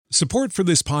Support for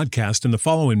this podcast and the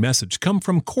following message come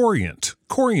from Corient.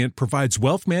 Corient provides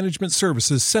wealth management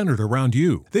services centered around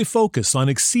you. They focus on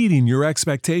exceeding your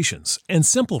expectations and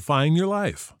simplifying your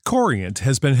life. Corient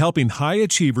has been helping high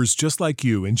achievers just like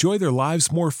you enjoy their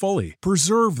lives more fully,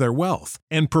 preserve their wealth,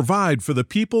 and provide for the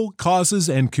people, causes,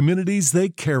 and communities they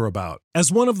care about. As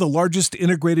one of the largest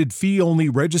integrated fee-only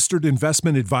registered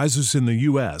investment advisors in the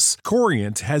U.S.,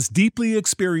 Corient has deeply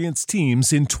experienced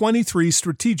teams in 23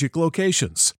 strategic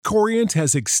locations. Corient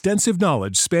has extensive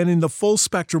knowledge spanning the full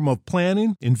spectrum of planning,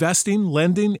 investing,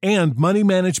 lending, and money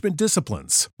management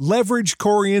disciplines. Leverage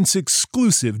Corient's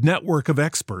exclusive network of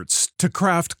experts to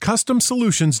craft custom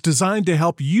solutions designed to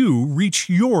help you reach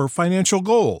your financial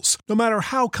goals, no matter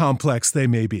how complex they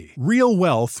may be. Real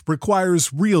wealth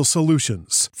requires real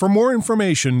solutions. For more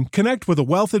information, connect with a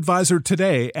wealth advisor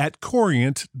today at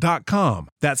Corient.com.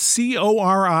 That's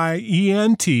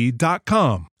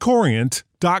Corient.com.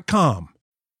 Corient.com.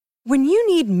 When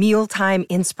you need mealtime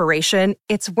inspiration,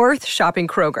 it's worth shopping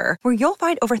Kroger, where you'll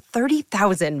find over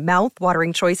 30,000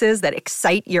 mouth-watering choices that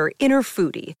excite your inner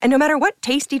foodie. And no matter what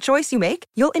tasty choice you make,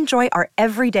 you'll enjoy our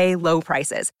everyday low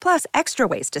prices, plus extra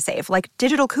ways to save, like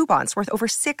digital coupons worth over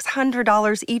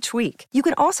 $600 each week. You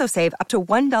can also save up to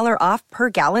 $1 off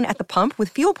per gallon at the pump with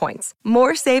fuel points.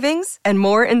 More savings and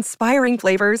more inspiring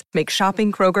flavors make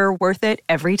shopping Kroger worth it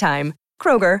every time.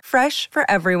 Kroger, fresh for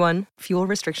everyone. Fuel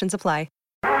restrictions apply.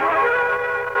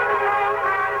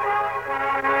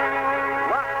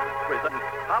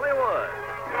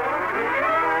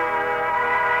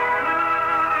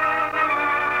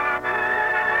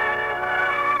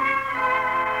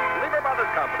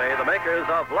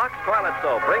 Of Lux Toilet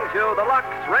Soap brings you the Lux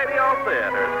Radio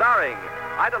Theater, starring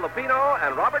Ida Lupino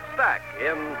and Robert Stack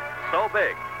in So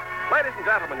Big. Ladies and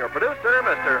gentlemen, your producer,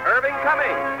 Mr. Irving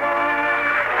Cummings.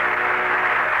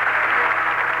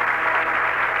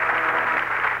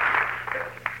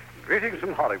 Greetings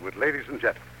from Hollywood, ladies and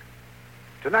gentlemen.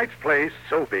 Tonight's play,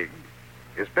 So Big,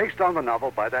 is based on the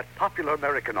novel by that popular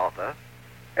American author,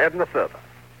 Edna Ferber,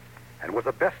 and was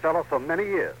a bestseller for many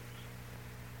years.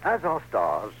 As our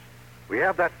stars, we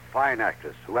have that fine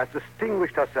actress who has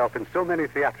distinguished herself in so many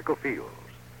theatrical fields,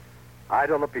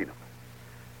 Ida Lupino,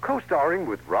 co-starring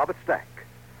with Robert Stack,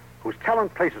 whose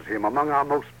talent places him among our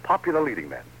most popular leading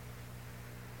men.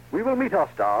 We will meet our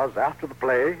stars after the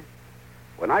play,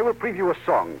 when I will preview a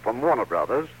song from Warner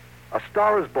Brothers, A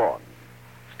Star Is Born,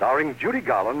 starring Judy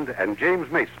Garland and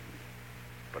James Mason.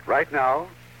 But right now,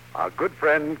 our good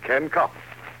friend Ken Coffin.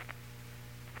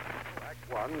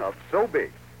 Act one of So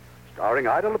Big, starring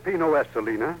Ida Lupino as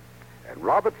Selena and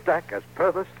Robert Stack as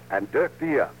Purvis and Dirk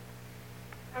DeYoung.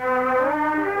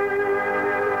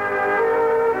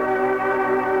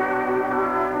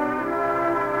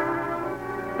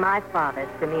 My father,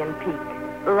 Simeon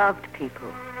Peake, loved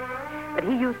people. But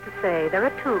he used to say there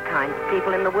are two kinds of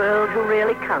people in the world who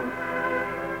really count.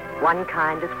 One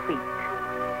kind is wheat.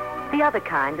 The other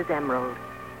kind is emerald.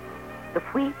 The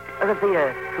wheat are of the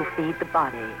earth who feed the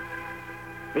body.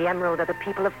 The emerald are the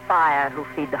people of fire who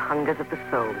feed the hungers of the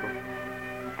soul.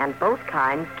 And both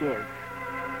kinds give.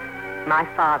 My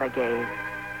father gave.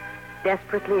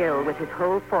 Desperately ill with his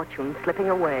whole fortune slipping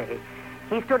away,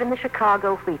 he stood in the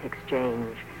Chicago Wheat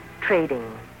Exchange, trading,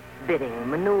 bidding,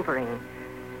 maneuvering,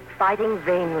 fighting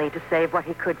vainly to save what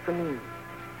he could for me.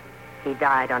 He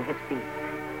died on his feet.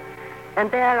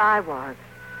 And there I was,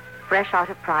 fresh out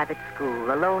of private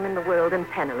school, alone in the world and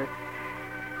penniless.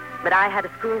 But I had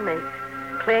a schoolmate,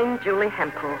 plain Julie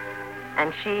Hempel,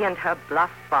 and she and her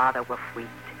bluff father were wheat.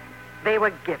 They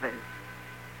were givers.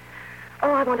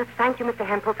 Oh, I want to thank you, Mr.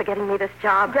 Hempel, for getting me this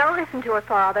job. Don't listen to her,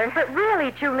 Father. But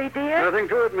really, Julie, dear. Nothing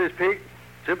to it, Miss Peake.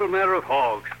 Simple matter of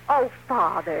hogs. Oh,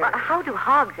 Father. How do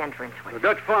hogs enter into it? The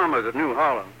Dutch farmers at New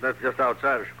Holland, that's just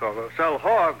outside of Chicago, sell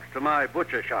hogs to my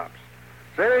butcher shops.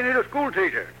 Say they need a school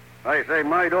teacher. I say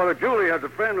my daughter Julie has a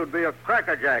friend who'd be a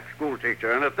crackerjack school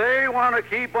teacher, and if they want to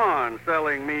keep on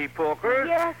selling me porkers...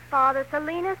 Yes, Father,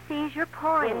 Selena sees your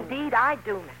point. Indeed, I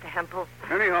do, Mr. Hempel.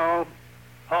 Anyhow,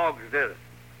 hogs did it.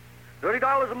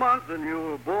 $30 a month, and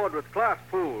you're aboard with Class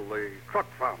Pool, the truck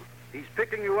farmer. He's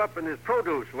picking you up in his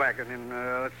produce wagon in,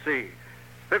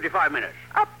 55 minutes.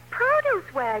 A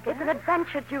produce wagon? It's an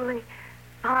adventure, Julie.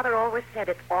 Father always said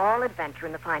it's all adventure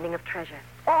in the finding of treasure.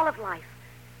 All of life.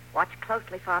 Watch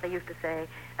closely, Father used to say,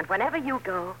 and whenever you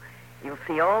go, you'll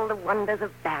see all the wonders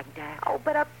of Baghdad. Oh,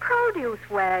 but a produce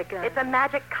wagon. It's a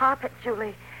magic carpet,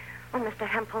 Julie. Oh, Mr.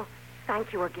 Hempel,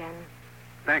 thank you again.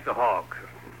 Thank the hog.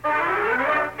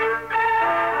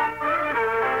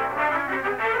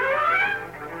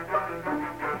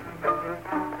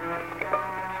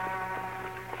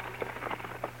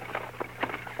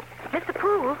 Mr.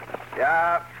 Poole,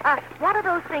 Yeah. What are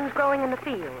those things growing in the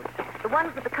field? The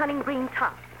ones with the cunning green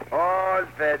tops? All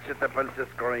vegetables is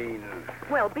green.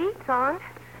 Well, beets aren't.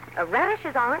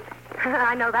 Radishes aren't.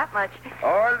 I know that much.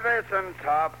 Always on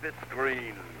top is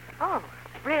green. Oh,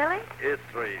 really? It's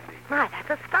really. My,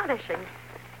 that's astonishing.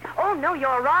 Oh, no,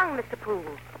 you're wrong, Mr.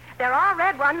 Poole. There are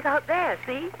red ones out there,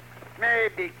 see?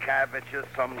 Maybe cabbages,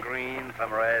 some green,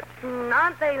 some red.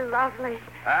 Aren't they lovely?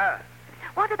 Ah,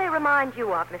 What do they remind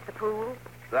you of, Mr. Poole?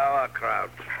 sauerkraut.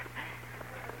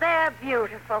 They're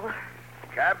beautiful.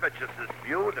 Cabbages is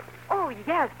beautiful. Oh,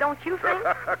 yes, don't you think?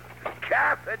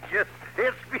 Cabbages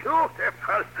is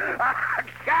beautiful.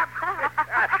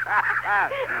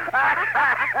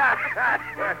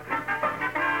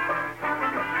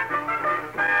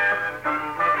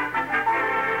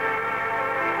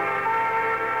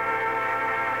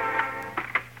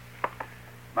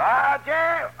 Margie,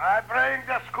 I bring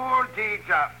the school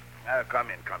teacher. Come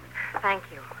in. Thank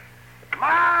you.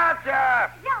 Margie!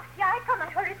 Yeah, I come and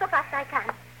hurry so fast I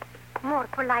can. More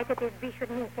polite it is we should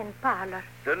meet in parlor.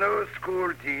 The new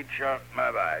school teacher,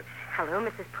 my wife. Hello,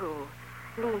 Mrs. Poole.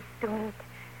 Pleased to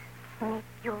meet.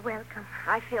 You're welcome.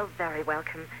 I feel very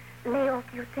welcome. Lay off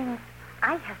your things.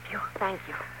 I help you. Thank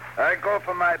you. I go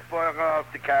for my burger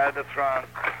off to carry the trunk.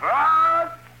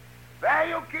 Franz! Where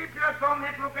you keep your son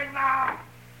looking now?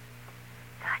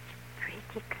 Such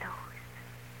pretty clothes.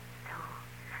 So,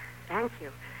 Thank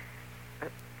you.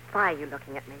 Why are you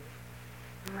looking at me?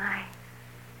 my,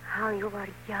 how you are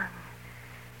young.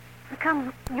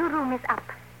 Come, your room is up.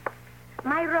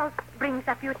 My Rolf brings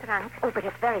up your trunk. Oh, but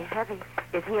it's very heavy.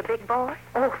 Is he a big boy?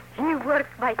 Oh, he works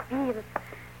by fields.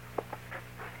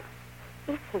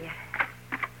 It's here.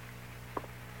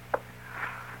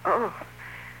 Oh,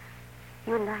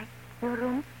 You like your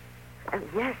room?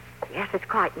 yes, it's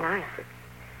quite nice.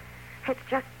 It's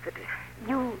just that...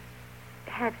 You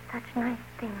have such nice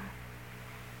things.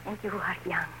 And you are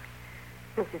young.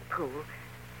 Mrs. Poole,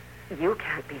 you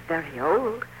can't be very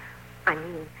old. I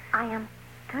mean, I am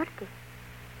 30.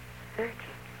 30.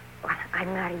 Well, I'm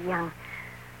very young.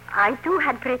 I too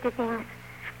had pretty things.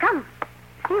 Come,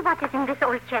 see what is in this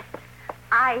old chest.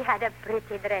 I had a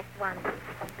pretty dress once.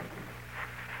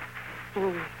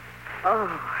 See,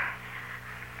 Oh,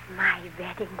 my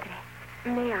wedding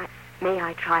dress. may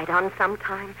I try it on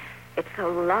sometime? It's so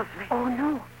lovely. Oh,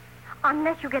 no.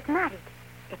 Unless you get married,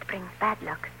 it brings bad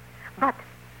luck. But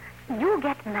you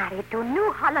get married to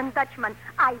New Holland Dutchman,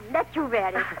 I let you wear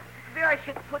it. Where I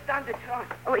should put down the trunk.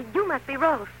 Oh, you must be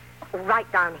Rose. Right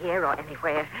down here or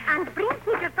anywhere. And bring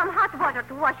Peter some hot water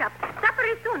to wash up. Supper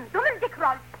is soon. Don't Dick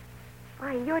Rolf.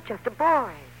 Why, you're just a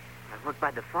boy. I work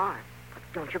by the farm.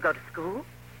 Don't you go to school?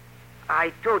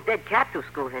 I throw dead cat to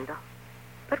school, Linda.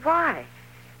 But why?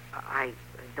 I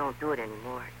don't do it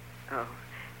anymore. Oh,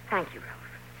 thank you, Rose.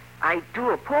 I do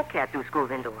a polecat to school,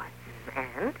 Linda, once.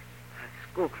 And?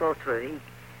 School closed for a week.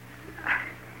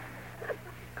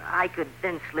 I could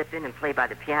then slip in and play by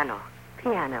the piano.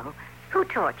 Piano? Who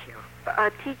taught you?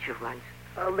 A teacher once.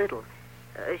 A little.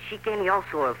 She gave me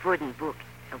also a wooden book.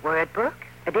 A word book?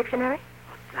 A dictionary?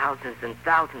 Thousands and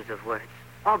thousands of words.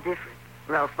 All different.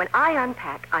 Ralph, when I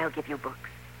unpack, I'll give you books.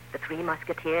 The Three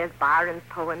Musketeers, Byron's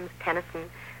poems, Tennyson,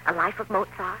 A Life of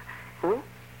Mozart. Who?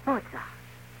 Mozart.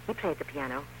 He played the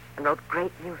piano and wrote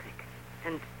great music.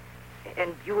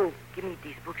 And you'll give me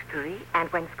these books to read? And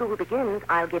when school begins,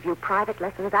 I'll give you private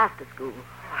lessons after school.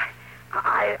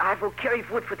 I will carry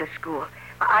wood for the school.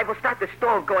 I will start the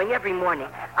stove going every morning.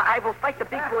 I will fight the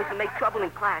big boys and make trouble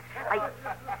in class.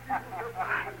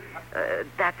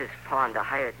 That is Pawn, the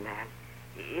hired man.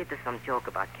 It is some joke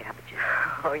about cabbages.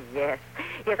 Oh, yes.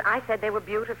 Yes, I said they were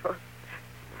beautiful.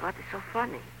 What is so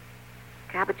funny?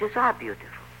 Cabbages are beautiful.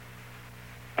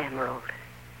 Emerald.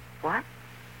 What?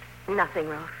 Nothing,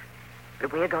 Rose.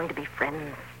 But we're going to be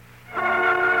friends.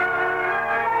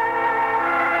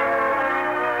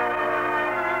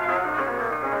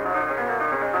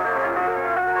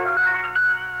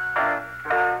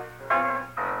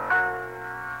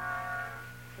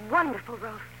 Wonderful,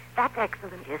 Rose. That's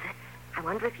excellent, is it? I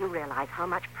wonder if you realize how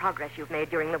much progress you've made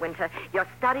during the winter. Your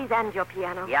studies and your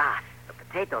piano. Yeah. The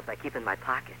potatoes I keep in my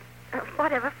pocket.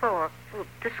 Whatever for? Well,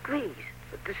 to squeeze.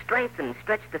 To strengthen and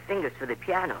stretch the fingers for the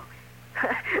piano.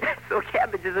 So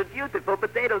cabbages are beautiful.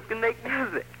 Potatoes can make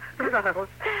music. Rose,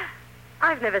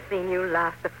 I've never seen you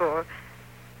laugh before.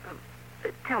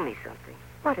 Tell me something.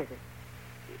 What is it?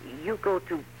 You go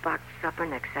to box supper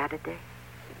next Saturday?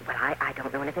 Well, I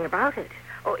don't know anything about it.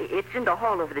 Oh, it's in the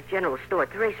hall over the general store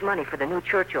to raise money for the new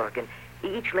church organ.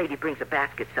 Each lady brings a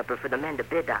basket supper for the men to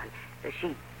bid on.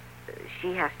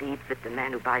 She has to eat with the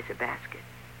man who buys her basket.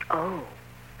 Oh.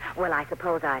 Well, I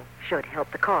suppose I should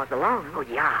help the cause along. Oh,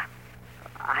 yeah.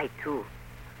 I, too.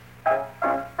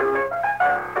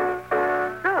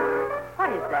 What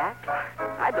is that?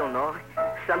 I don't know.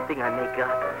 Something I make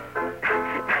up.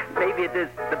 Maybe it is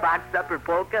the box supper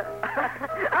polka.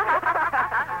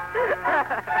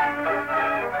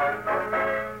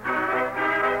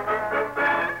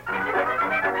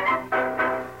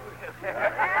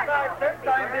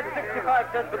 I bid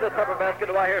 65 cents for this supper basket.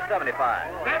 Do I hear 75?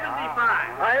 75.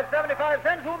 I have 75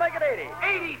 cents. Who'll make it 80?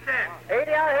 80 cents.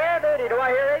 80 I have. 80. Do I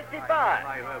hear 85?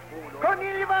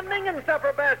 Cornelia Van Mingen's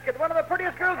supper basket. One of the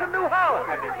prettiest girls in New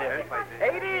Holland.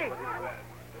 80.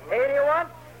 81.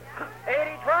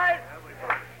 80 twice.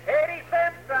 80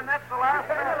 cents. And that's the last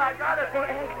one I got it.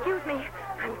 Excuse me.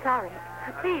 I'm sorry.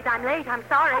 Please, I'm late. I'm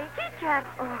sorry. Teacher.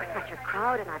 Oh, such a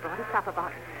crowd, and I brought a supper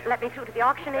box. Let me through to the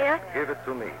auctioneer. Give it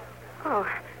to me. Oh,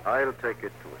 I'll take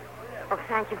it to him. oh,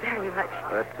 thank you very much.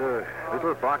 That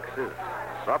little box is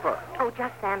supper. Oh,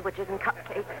 just sandwiches and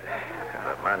cupcakes.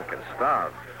 A man can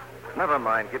starve. Never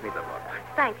mind. Give me the box.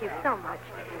 Thank you so much.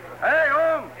 Hey,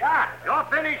 Holmes. Yeah? You're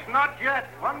finished? Not yet.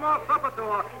 One more supper to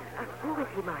auction. Who is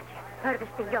he, Marge? Purvis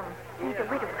de Jong. He's a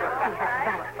widower. He has a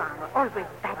bad farmer. Always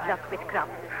bad luck with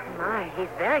crops. My, he's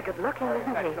very good looking,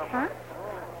 isn't he? Huh?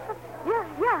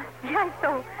 Yeah, so...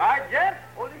 All right, Jet.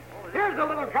 Here's a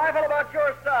little trifle about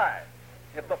your size.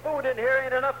 If the food in here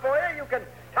ain't enough for you, you can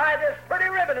tie this pretty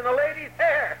ribbon in the lady's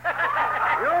hair.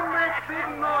 You make big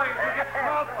noise. You get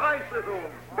small prices,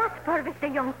 Holmes. That's Purvis de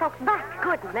Jong talks back.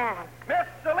 Good man. Miss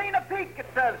Selena Peak, it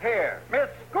says here. Miss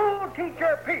School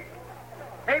Teacher Peak.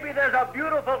 Maybe there's a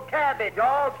beautiful cabbage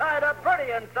all tied up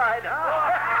pretty inside,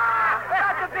 huh?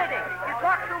 Start the bidding. You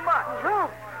talk too much. Rolf.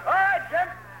 All right,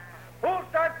 gents. Who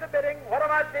starts the bidding? What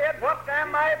am I bid? What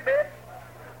am I bid?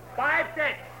 5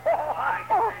 cents.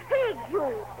 Oh, pig,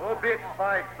 you. Who bids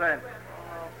 5 cents?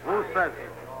 Who says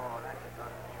it? Oh,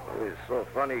 it's so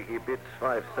funny he bids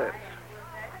 5 cents.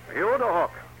 You the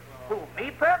hook. Who,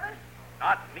 me, Purvis?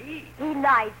 Not me. He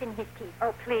lies in his teeth.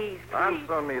 Oh, please.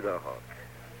 Answer me the hook.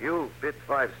 You bid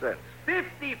 5 cents.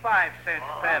 55 cents,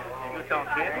 Pep. You don't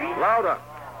hear me? Louder.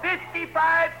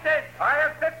 55 cents. I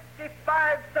have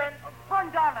 55 cents.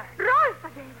 $1. Rolf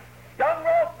again. Young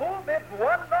Rolf Poole bids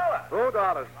 $1.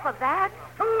 $2. For that?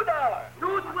 $2.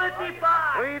 $2.25.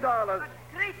 $3.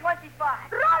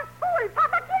 $3.25. Rolf Poole,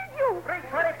 Papa killed you.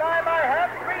 $3.25 I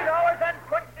have.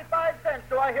 $3.25.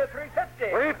 Do I hear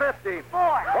 $3.50? $3.50.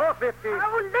 $4.50.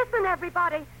 Oh, listen,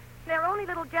 everybody. They're only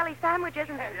little jelly sandwiches,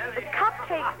 and the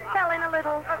cupcakes fell in a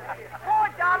little.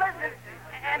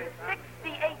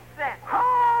 $4.68.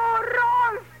 Oh,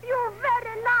 Rolf, you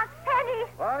very last penny.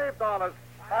 $5.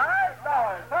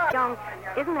 $5. Young,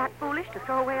 isn't that foolish to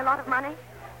throw away a lot of money?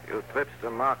 You trips the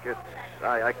market.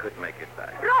 I could make it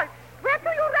back. Rolf, where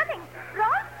are you running?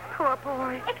 Rolf? Poor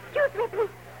boy. Excuse me, please.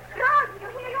 Rolf, you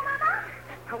hear your mama?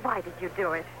 Why did you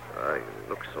do it? You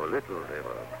look so little. They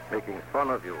were making fun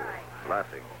of you,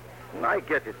 laughing. I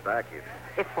get it back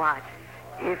If what?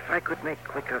 if I could make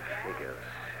quicker figures.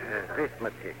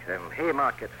 Arithmetic.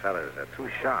 Haymarket fellas are too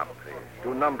sharp. They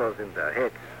do numbers in their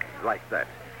heads like that.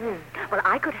 Well,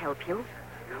 I could help you.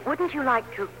 Wouldn't you like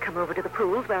to come over to the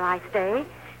pools where I stay?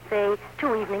 Say,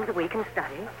 2 evenings a week and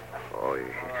study? Oh,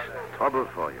 it's trouble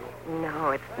for you. No,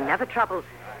 it's never trouble.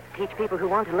 Teach people who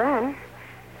want to learn.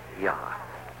 Yeah.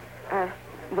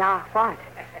 Yeah, what?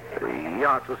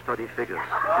 Yeah, to study figures.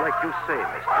 Like you say,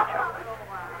 Miss Teacher.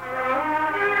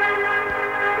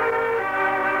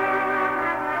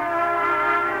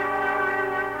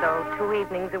 So 2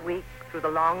 evenings a week through the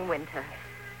long winter,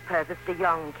 Purvis de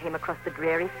Jong came across the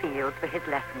dreary fields for his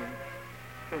lessons.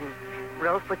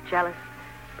 Rolf was jealous,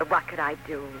 but what could I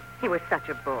do? He was such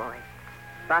a boy.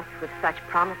 Thus with such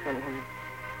promise in him,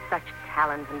 such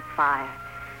talent and fire.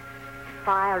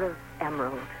 Fire of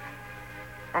emerald.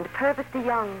 And Purvis de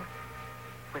Jong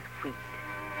was wheat.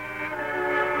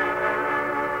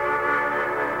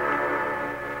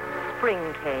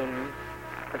 Spring came,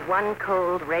 but one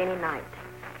cold, rainy night,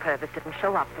 Purvis didn't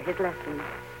show up for his lessons.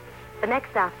 The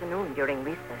next afternoon, during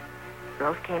recess,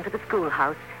 Rolf came to the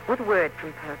schoolhouse with word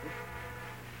from Purvis.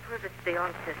 Purvis de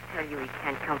Jong says tell you he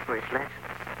can't come for his lesson.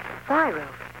 Why, Rolf?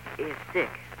 He is sick.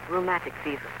 Rheumatic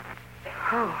fever.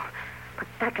 Oh, but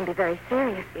that can be very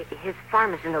serious. His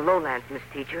farm is in the lowlands, Miss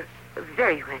Teacher.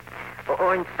 Very wet.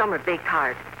 Or in summer baked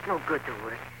hard. No good to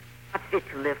work. Not fit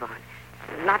to live on.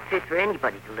 Not fit for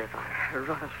anybody to live on.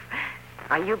 Rolf,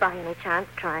 are you by any chance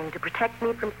trying to protect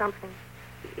me from something?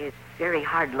 It's very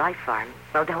hard life farming.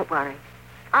 Well, don't worry.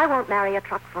 I won't marry a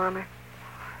truck farmer.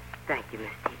 Thank you,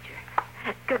 Miss Teacher.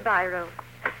 Goodbye, Rolf.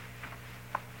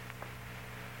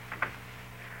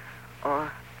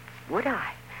 Or would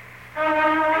I?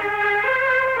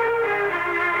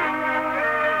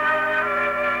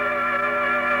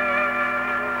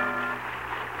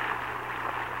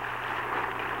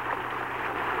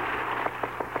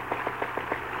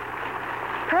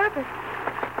 Purvis.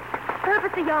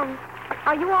 Purvis the Young.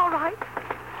 Are you all right?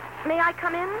 May I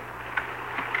come in?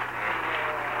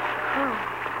 Oh.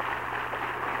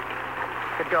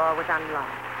 The door was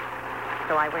unlocked,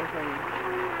 so I went in.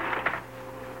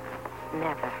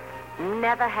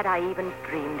 Never had I even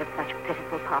dreamed of such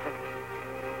pitiful poverty.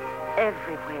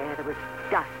 Everywhere there was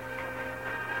dust.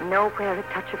 Nowhere a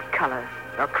touch of color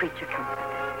or creature comfort.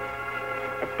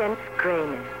 A dense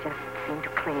grayness just seemed to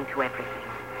cling to everything.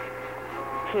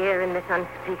 Here in this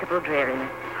unspeakable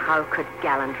dreariness, how could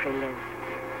gallantry live?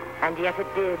 And yet it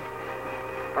did.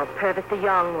 For Purvis the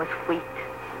Young was sweet,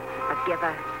 a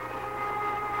giver.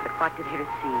 But what did he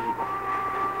receive?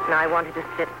 And I wanted to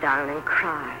sit down and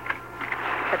cry.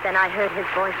 But then I heard his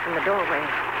voice from the doorway.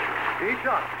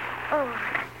 Teacher! Oh,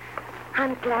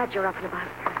 I'm glad you're up and about.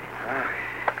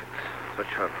 It's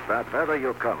such a bad weather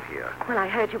you come here. Well, I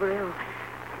heard you were ill.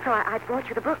 So I brought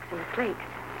you the books and the slate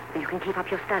so you can keep up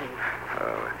your studies.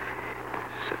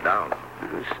 Sit down.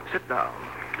 Sit down.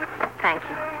 Thank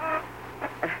you.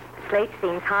 The slate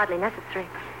seems hardly necessary.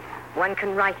 One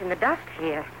can write in the dust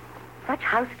here. Such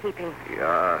housekeeping.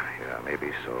 Yeah,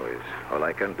 maybe so is all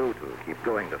I can do to keep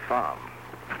going the farm.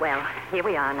 Well, here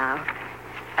we are now.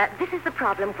 This is the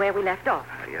problem where we left off.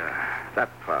 Yeah, that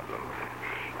problem.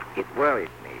 It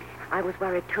worried me. I was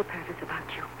worried too, Purvis,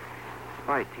 about you.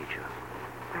 Why, teacher?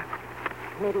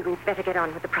 Maybe we'd better get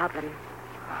on with the problem.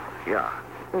 Yeah.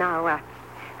 Now,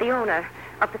 the owner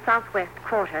of the southwest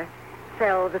quarter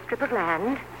sells a strip of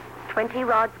land 20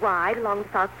 rods wide along the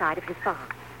south side of his farm.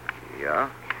 Yeah?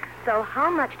 So how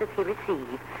much does he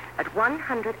receive at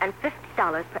 $150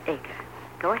 per acre?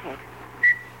 Go ahead.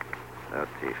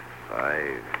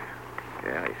 35,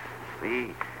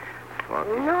 23, 40...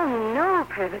 No,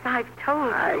 Purvis, I've told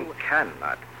you. I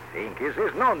cannot think.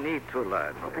 There's no need to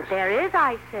learn. Oh, but there is,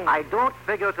 I say. I don't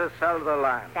figure to sell the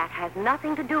land. That has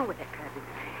nothing to do with it,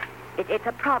 Purvis. It's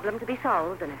a problem to be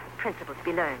solved and a principle to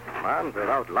be learned. Man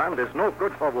without land is no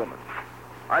good for woman.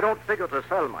 I don't figure to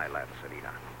sell my land,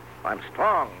 Selina. I'm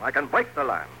strong. I can break the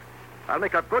land. I'll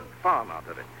make a good farm out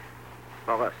of it.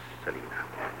 For us, Selina.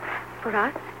 For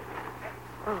us?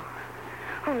 Oh,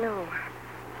 no.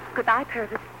 Goodbye,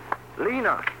 Purvis.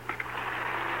 Lena.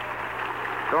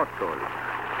 Don't go, Lena.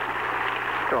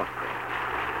 Don't go.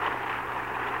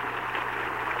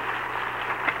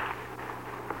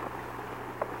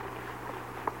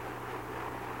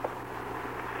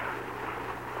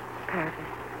 Purvis.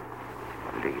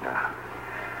 Lena.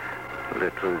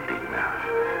 Little Lena.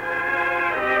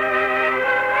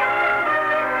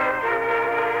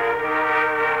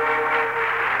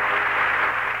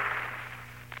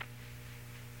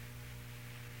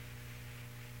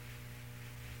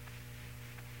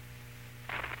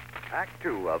 Act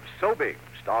 2 of So Big,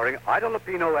 starring Ida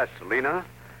Lupino as Selena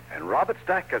and Robert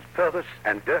Stack as Purvis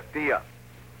and Dirk the Young.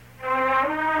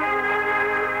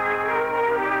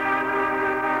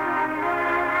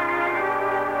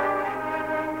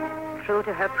 True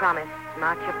to her promise,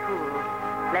 Marcia Poole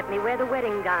let me wear the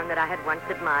wedding gown that I had once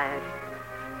admired.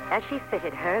 As she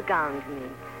fitted her gown to me,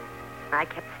 I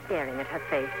kept staring at her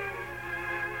face.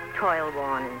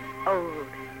 Toil-worn and old.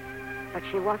 But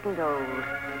she wasn't old.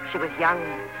 She was young.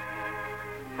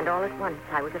 And all at once,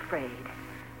 I was afraid.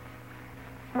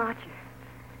 Marcia,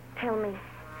 tell me,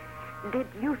 did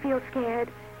you feel scared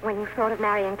when you thought of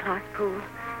marrying Class Poole?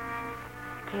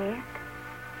 Scared?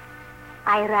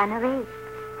 I ran away.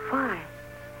 Why?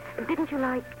 Didn't you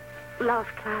love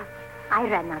Class? I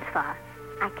ran not far.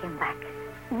 I came back.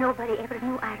 Nobody ever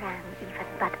knew I ran, even,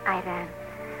 but I ran.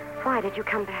 Why did you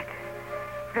come back?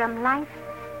 From life,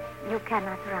 you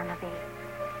cannot run away.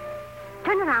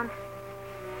 Turn around.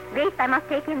 Wait, I must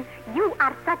take him. You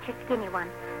are such a skinny one.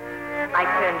 I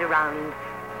turned around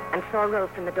and saw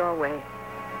Rolf in the doorway.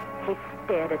 He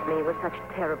stared at me with such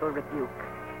terrible rebuke,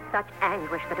 such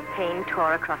anguish that a pain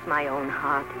tore across my own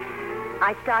heart.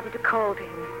 I started to call to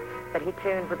him, but he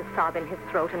turned with a sob in his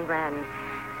throat and ran.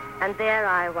 And there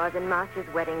I was in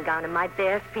Marcia's wedding gown and my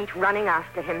bare feet running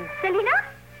after him. Selina?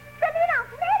 Selina,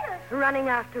 never! Running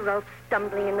after Rolf,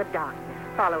 stumbling in the darkness,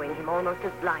 following him almost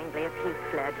as blindly as he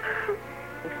fled.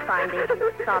 And finding him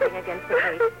sobbing against the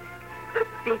gate,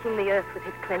 beating the earth with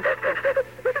his clenched fist.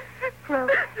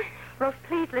 Rolf,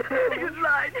 please listen to me. You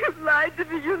lied to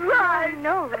me, you lied.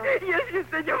 No, Rolf. Yes, you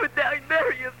said you would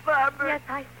marry a farmer. Yes,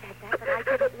 I said that, but I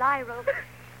didn't lie, Rolf.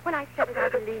 When I said it, I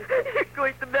believed it. You're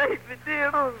going to marry me,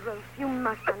 dear. Oh, Rolf, you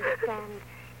must understand.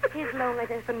 His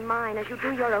loneliness and mine as you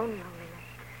do your own loneliness.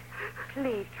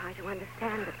 Please try to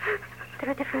understand that there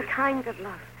are different kinds of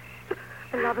love.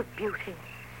 The love of beauty.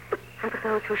 And for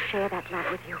those who share that love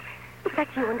with you.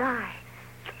 That's you and I.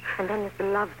 And then there's the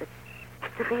love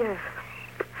that's to the earth.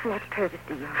 And that's Purvis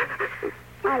DeYoung.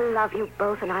 I love you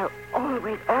both, and I'll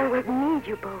always, always need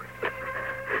you both.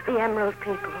 The Emerald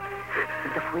people,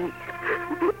 and the wheat.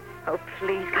 Oh,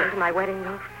 please come to my wedding,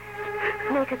 Rolf.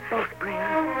 Make us both brave.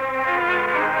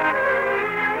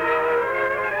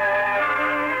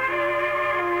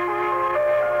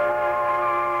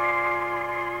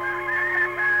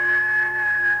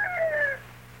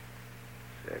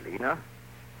 Selina?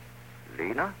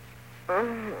 Lena?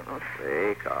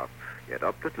 Wake up. Get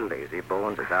up, little lazy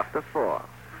bones. It's after 4.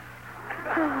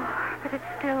 Oh, but it's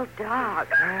still dark.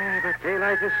 But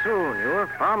daylight is soon. You're a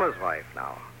farmer's wife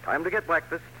now. Time to get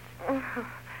breakfast.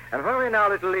 And hurry now,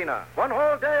 little Lena. One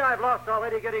whole day I've lost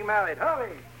already getting married.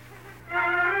 Hurry!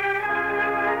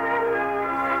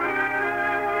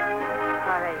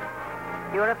 Hurry.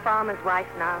 You're a farmer's wife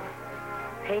now.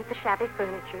 Paint the shabby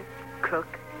furniture. Cook,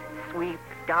 sweep,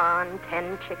 darn,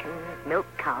 tend chickens, milk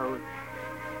cows.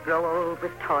 Grow old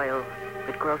with toil,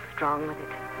 but grow strong with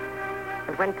it.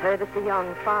 And when Purvis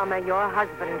DeYoung, farmer, your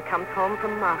husband, comes home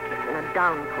from market in a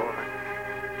downpour,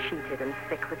 cheated and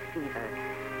sick with fever,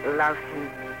 love him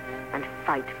and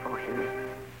fight for him.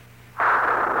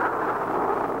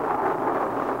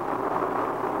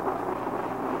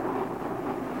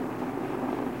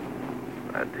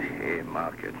 At the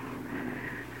Haymarket.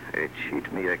 They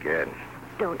cheat me again.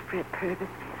 Don't fret, Purvis.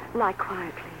 Lie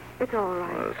quietly. It's all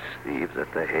right. Those thieves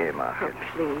at the Haymarket.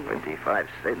 Oh, please. 25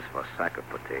 cents for a sack of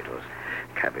potatoes.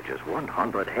 Cabbages,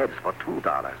 100 heads for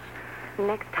 $2.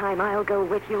 Next time I'll go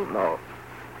with you. No,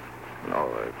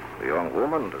 a young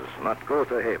woman does not go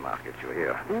to Haymarket, you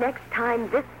hear? Next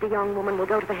time this DeYoung woman will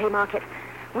go to the Haymarket,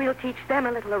 we'll teach them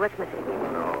a little arithmetic.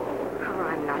 No. Oh,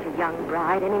 I'm not a young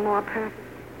bride anymore, Purvis.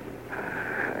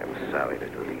 I'm sorry,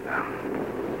 little Lena.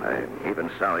 I'm even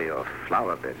sorry your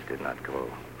flower beds did not grow.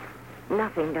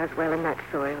 Nothing does well in that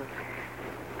soil,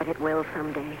 but it will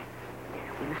someday.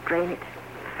 We must drain it,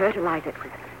 fertilize it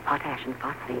with potash and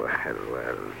phosphate.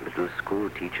 Well, little school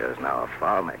teacher is now a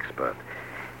farm expert.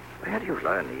 Where do you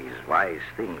learn these wise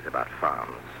things about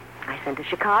farms? I sent to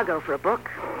Chicago for a book.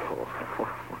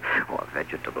 A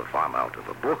vegetable farm out of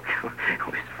a book.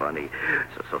 It's funny.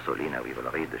 So, Lena, we will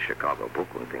read the Chicago book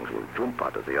and things will jump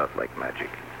out of the earth like magic.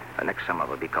 And next summer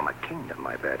will become a kingdom,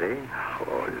 I bet, eh?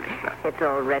 Oh, Lena. It's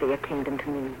already a kingdom to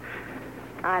me.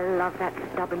 I love that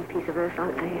stubborn piece of earth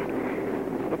out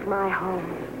there. It's my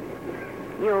home.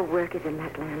 Your work is in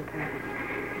that land, Purvis,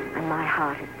 and my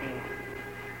heart is there.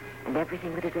 And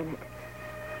everything that is in it,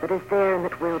 that is there and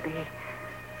that will be,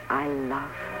 I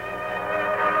love.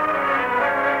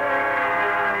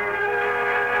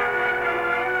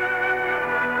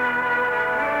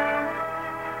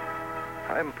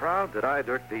 I'm proud that I,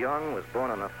 Dirk DeYoung, was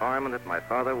born on a farm and that my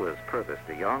father was Purvis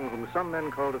DeYoung, whom some men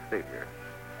called a figure.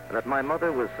 And that my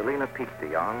mother was Selina Peak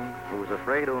DeYoung, who was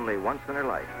afraid only once in her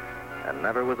life and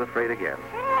never was afraid again.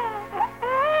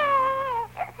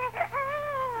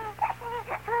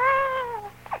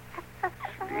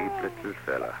 Sleep, little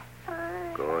fella.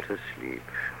 Go to sleep.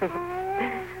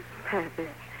 Purvis,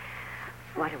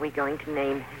 what are we going to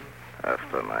name him?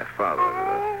 After my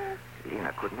father,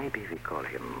 Lena, could maybe we call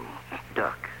him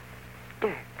Dirk?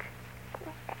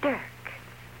 Dirk.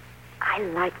 I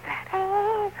like that.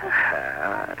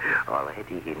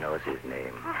 Already he knows his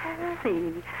name.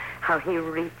 See how he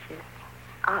reaches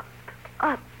up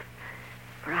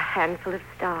for a handful of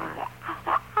stars.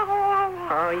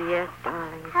 Oh, yes,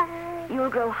 darling. You'll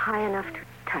grow high enough to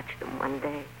touch them one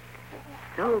day.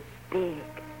 So big.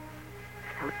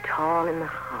 So tall in the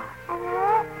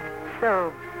heart.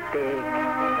 So big.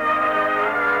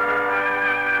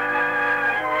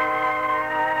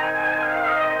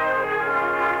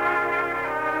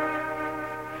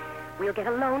 We'll get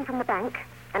a loan from the bank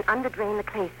and underdrain the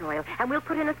clay soil, and we'll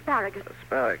put in asparagus.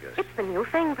 Asparagus? It's the new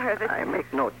thing, Purvis. I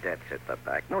make no debts at the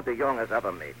bank. No DeYoung has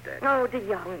ever made debts. Oh,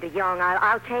 DeYoung.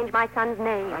 I'll change my son's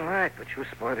name. All right, but you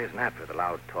spoil his nap with a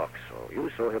loud talk, so you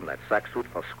show him that sack suit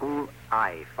for school,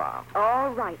 I farm.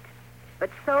 All right.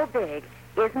 But So Big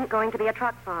isn't going to be a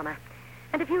truck farmer.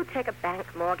 And if you take a bank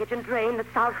mortgage and drain the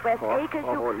Southwest acres,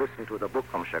 you... listen to the book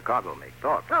from Chicago, make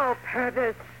talk. Oh,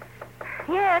 Purvis.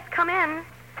 Yes, come in.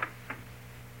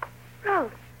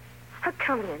 Rose,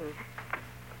 come in.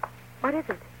 What is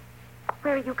it?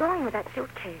 Where are you going with that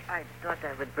suitcase? I thought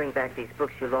I would bring back these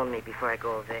books you loaned me before I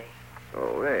go away.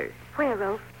 Away? Where,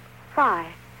 Rose? Why?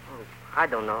 Oh, I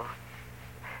don't know.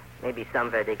 Maybe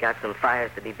somewhere they got some fires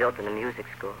to be built in the music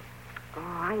school.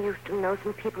 Oh, I used to know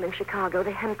some people in Chicago,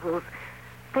 the Hempels.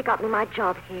 They got me my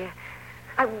job here.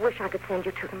 I wish I could send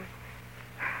you to them.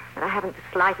 But I haven't the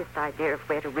slightest idea of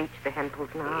where to reach the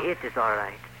Hempels now. It is all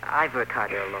right. I've worked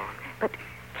harder alone. But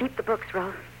keep the books,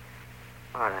 Rose.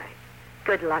 All right.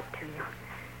 Good luck to you.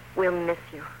 We'll miss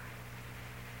you.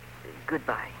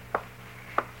 Goodbye.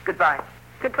 Goodbye.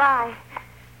 Goodbye.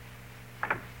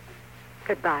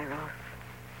 Goodbye, Rolf.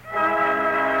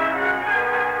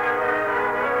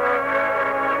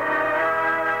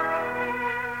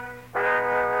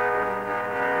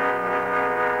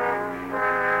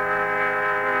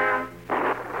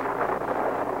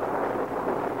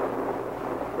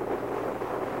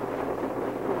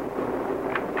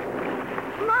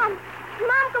 Mom,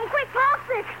 come quick, Paul's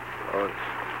sick. Oh, it's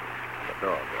the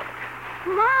dog.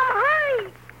 Mom,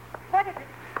 hurry. What is it?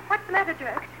 What's the matter,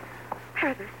 Dirk?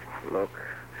 Herbert, Look,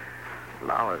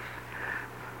 flowers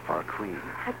for a queen.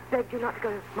 I begged you not to go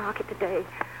to market today.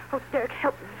 Oh, Dirk,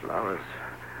 help me. Flowers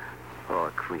for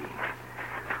a queen.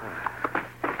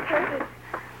 Herbert.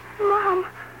 Mom.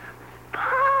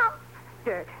 Pop.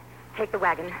 Dirk, take the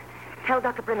wagon. Tell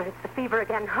Dr. Brimmer it's the fever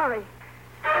again. Hurry.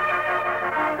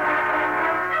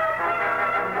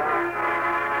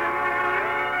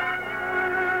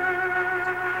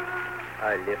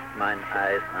 I lift mine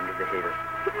eyes unto the hills.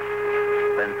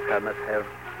 Whence cometh help?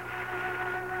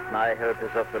 My help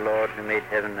is of the Lord who made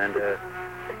heaven and earth.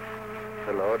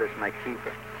 The Lord is my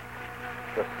keeper.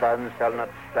 The sun shall not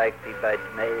strike thee by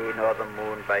day, nor the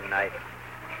moon by night.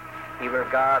 He will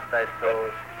guard thy soul.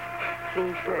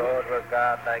 Please, The Dirk. Lord will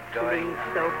guard thy going Please,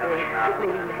 and so thy coming big. out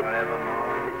Please.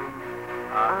 forevermore.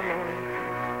 Amen.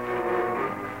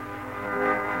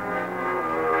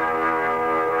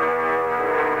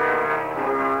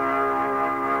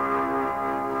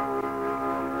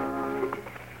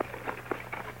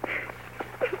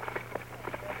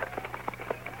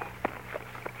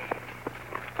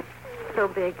 So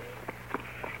big.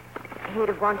 He'd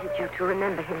have wanted you to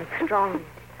remember him as strong,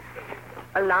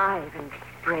 alive and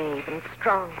brave and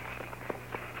strong.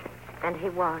 And he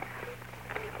was.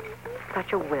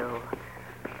 Such a will.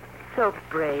 So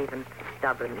brave and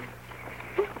stubborn.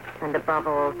 And above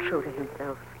all, true to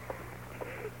himself.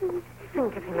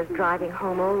 Think of him as driving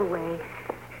home all the way,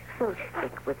 so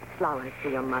sick with flowers for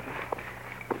your mother.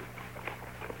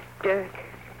 Dirk.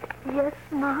 Yes,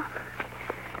 Mom.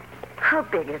 How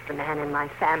big is the man in my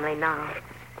family now?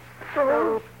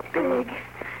 So big.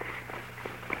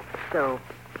 So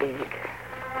big.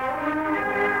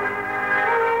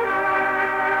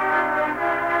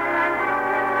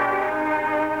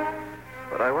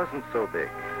 But I wasn't so big.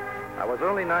 I was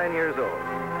only 9 years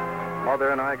old.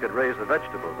 Mother and I could raise the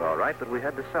vegetables all right, but we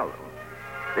had to sell them.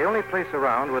 The only place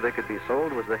around where they could be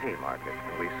sold was the Haymarket,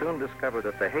 and we soon discovered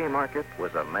that the Haymarket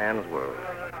was a man's world.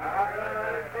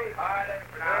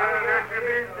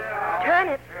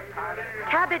 Turnips,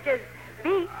 cabbages,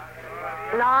 beets,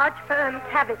 large, firm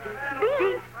cabbages.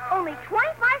 Beans. Only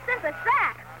 25 cents a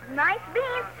sack. Nice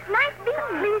beans. Nice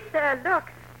beans. Please, sir, look.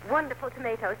 Wonderful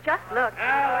tomatoes. Just look.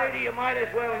 Now, lady, you might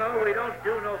as well know we don't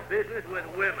do no business with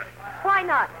women. Why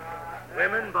not?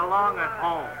 Women belong at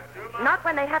home. Not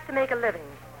when they have to make a living.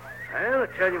 I'll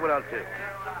tell you what I'll do.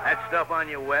 That stuff on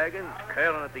your wagon's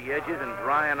curling at the edges and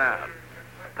drying out.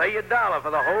 Pay you $1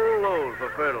 for the whole load for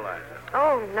fertilizer.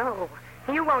 Oh, no.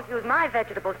 You won't use my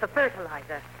vegetables for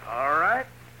fertilizer. All right.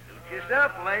 Suit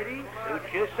yourself, lady.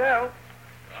 Suit yourself.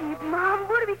 Gee, Mom,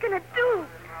 what are we going to do?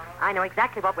 I know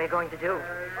exactly what we're going to do.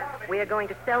 We're going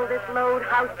to sell this load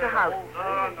house to house.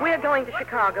 We're going to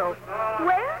Chicago.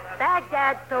 Where?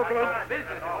 Baghdad's so big.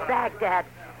 Baghdad.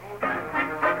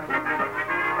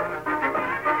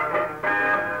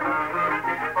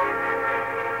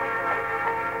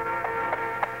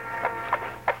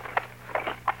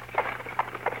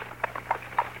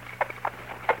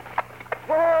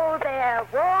 Whoa there,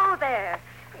 whoa there.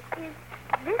 Is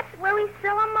this where we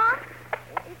sell them, Mom?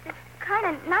 It's a kind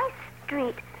of nice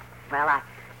street. Well,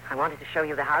 I wanted to show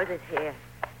you the houses here.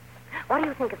 What do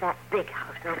you think of that big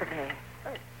house over there?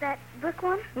 That brick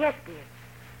one? Yes, dear.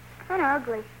 Kind of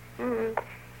ugly.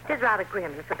 It is rather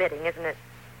grim and forbidding, isn't it?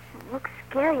 Looks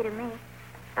scary to me.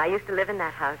 I used to live in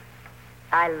that house.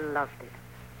 I loved it.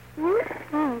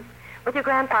 You? With your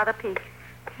grandfather, Pete.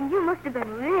 You must have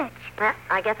been rich. Well,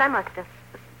 I guess I must have.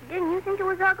 Didn't you think it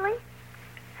was ugly?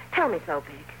 Tell me, so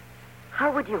big.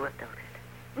 How would you have built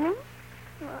it? Me?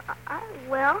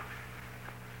 Well,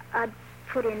 I'd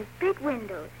put in big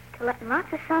windows to let in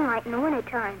lots of sunlight in the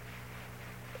wintertime.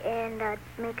 And I'd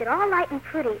make it all light and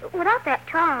pretty, without that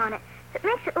tar on it. It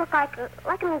makes it look like an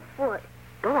old fort.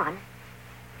 Go on.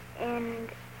 And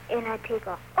I'd take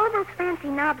off all those fancy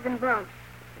knobs and bumps.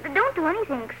 Don't do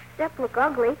anything except look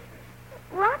ugly.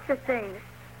 Lots of things.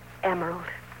 Emerald.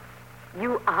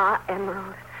 You are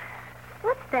Emerald.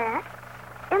 What's that?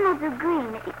 Emeralds are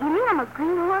green. You mean I'm a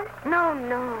greenhorn?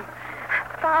 No.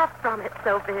 Far from it,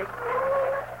 so big.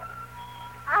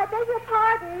 I'd beg your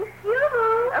pardon.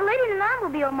 Yoo-hoo. A lady in an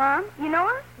automobile, Mom. You know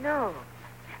her? No.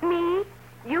 Me?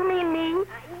 You mean me?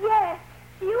 Yes.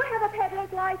 Do you have a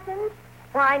peddler's license?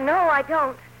 Why, no, I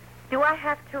don't. Do I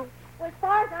have to? Well, as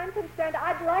far as I'm concerned,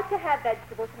 I'd like to have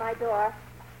vegetables to my door.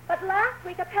 But last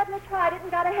week, a peddler tried it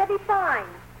and got a heavy fine.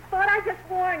 Thought I'd just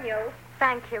warn you.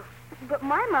 Thank you. But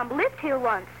my mom lived here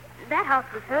once. That house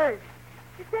was hers.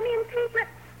 Simeon Pink.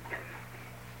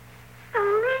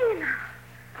 Selena.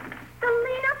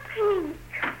 Selena Pink.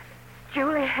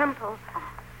 Julie Hempel.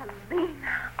 Oh,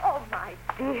 Selena. Oh, my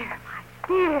dear, my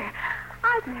dear.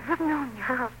 I'd never have known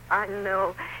you. I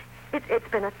know. It's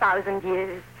been 1,000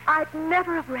 years. I'd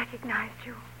never have recognized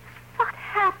you. What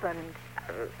happened?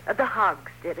 The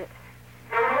Hoggs did it.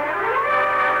 Mama,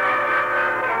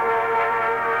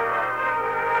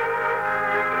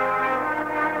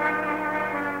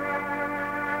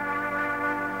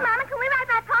 can we ride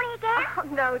my pony again? Oh,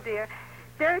 no, dear.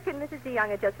 Derek and Mrs.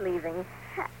 DeYoung are just leaving.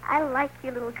 I like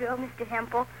you, little girl, Mr.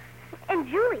 Hempel. And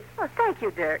Julie. Oh, thank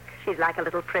you, Dirk. She's like a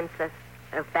little princess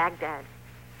of Baghdad.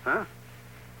 Huh?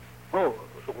 Oh,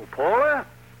 Paula?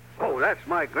 Oh, that's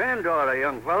my granddaughter,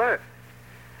 young fella.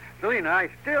 Selena, I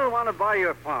still want to buy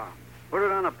your farm. Put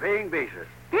it on a paying basis.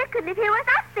 Dick could live here with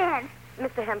us then.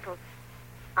 Mr. Hempel,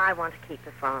 I want to keep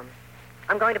the farm.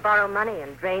 I'm going to borrow money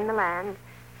and drain the land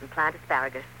and plant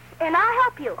asparagus. And I'll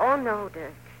help you. Oh, no,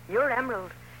 Dirk. You're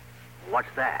Emerald.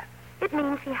 What's that? It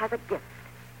means he has a gift.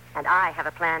 And I have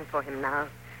a plan for him now.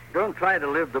 Don't try to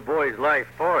live the boy's life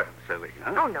for him,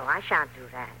 Selena. Oh, no, I shan't do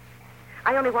that.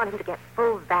 I only want him to get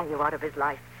full value out of his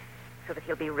life so that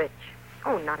he'll be rich.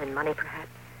 Oh, not in money,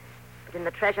 perhaps, but in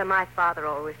the treasure my father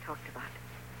always talked about.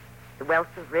 The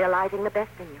wealth of realizing the best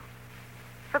in you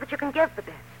so that you can give the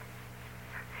best.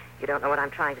 You don't know what I'm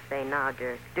trying to say now,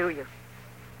 Dirk, do you?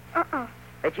 Uh-uh.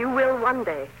 That you will one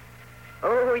day.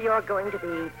 Oh, you're going to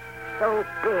be so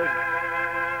big.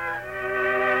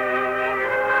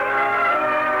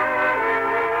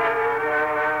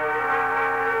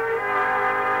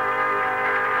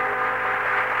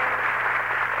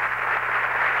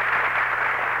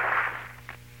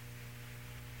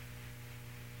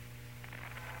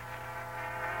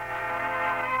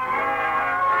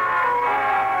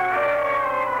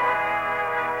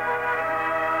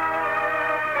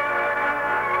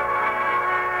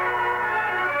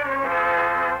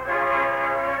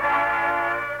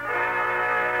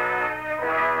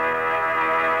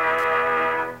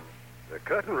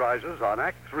 Curtain rises on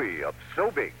Act 3 of So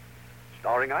Big,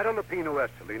 starring Ida Lupino as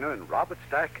Selena and Robert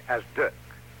Stack as Dirk.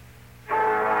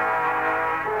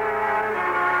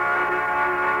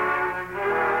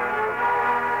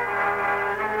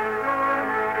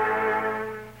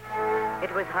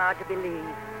 It was hard to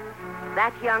believe.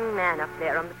 That young man up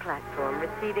there on the platform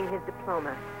receiving his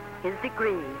diploma, his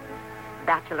degree,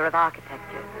 Bachelor of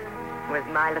Architecture, was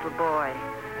my little boy,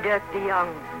 Dirk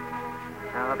DeYoung.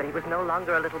 Oh, but he was no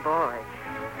longer a little boy,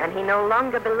 and he no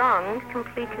longer belonged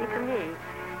completely to me.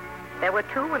 There were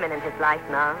two women in his life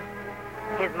now,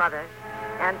 his mother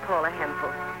and Paula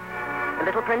Hempel, the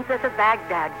little princess of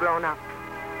Baghdad grown up.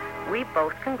 We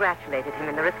both congratulated him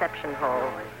in the reception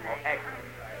hall.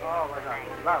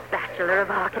 Bachelor of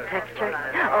Architecture.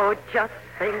 Oh, just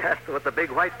think. That's what the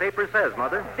big white paper says,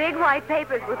 Mother. Big white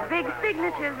papers with big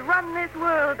signatures run this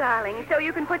world, darling, so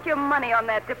you can put your money on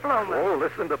that diploma. Oh,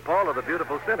 listen to Paula, the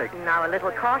beautiful cynic. Now, a little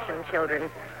caution, children.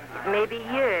 It may be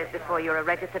years before you're a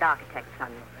registered architect,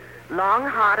 son. Long,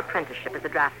 hard apprenticeship as a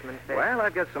draftsman first. Well,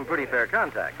 I've got some pretty fair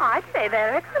contacts. Oh, I'd say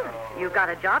they're excellent. You've got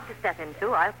a job to step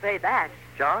into, I'll say that.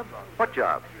 Job? What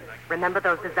job? Remember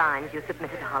those designs you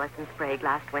submitted to Hollis and Sprague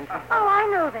last winter? Oh, I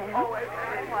know them.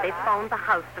 They phoned the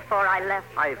house before I left.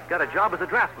 I've got a job as a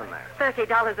draftsman there.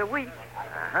 $30 a week.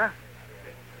 Uh-huh.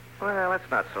 Well, that's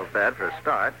not so bad for a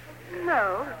start.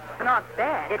 No, it's not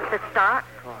bad. It's the start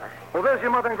for us. Well, there's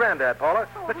your mother and granddad, Paula.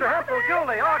 Mr. Hempel,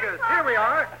 Julie, August, here we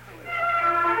are.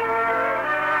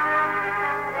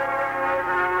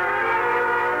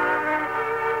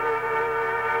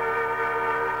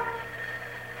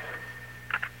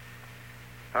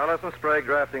 Hollis and Sprague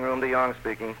drafting room, DeYoung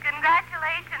speaking.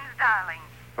 Congratulations, darling.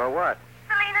 For what?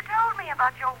 Selena told me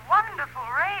about your wonderful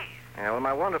raise. Yeah, well,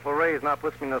 my wonderful raise now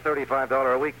puts me in the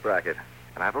 $35 a week bracket.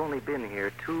 And I've only been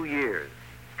here 2 years.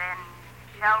 Then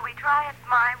shall we try it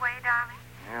my way, darling?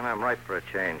 And I'm ripe for a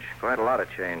change. Quite a lot of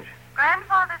change.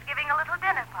 Grandfather's giving a little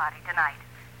dinner party tonight.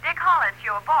 Dick Hollis,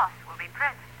 your boss, will be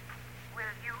present.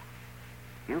 Will you?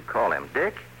 You call him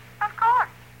Dick? Of course.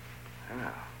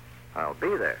 Oh, I'll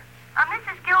be there.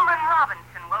 Mrs. Gilman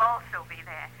Robinson will also be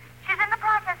there. She's in the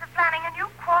process of planning a new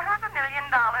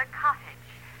 $250,000 cottage.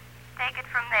 Take it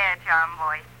from there, charm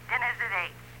boy. Dinner's at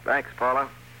 8. Thanks, Paula.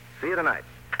 See you tonight.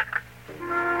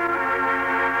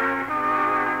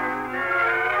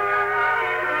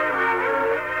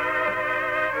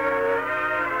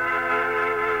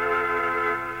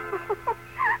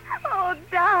 Oh,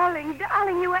 darling,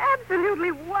 darling, you were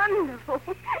absolutely wonderful.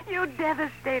 You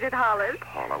devastated Hollis.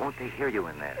 Paula, won't they hear you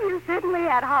in there? You certainly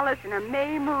had Hollis in a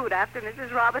May mood after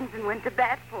Mrs. Robinson went to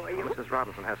bat for you. Well, Mrs.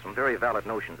 Robinson has some very valid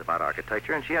notions about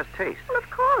architecture, and she has taste. Well, of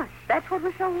course. That's what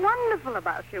was so wonderful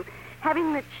about you.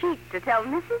 Having the cheek to tell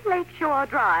Mrs. Lakeshore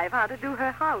Drive how to do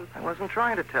her house. I wasn't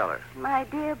trying to tell her. My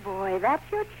dear boy, that's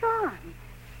your charm.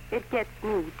 It gets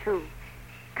me, too.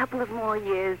 A couple of more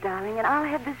years, darling, and I'll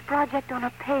have this project on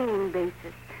a paying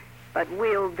basis. But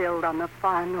we'll build on the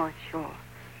far North Shore.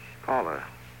 Paula,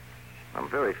 I'm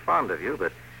very fond of you,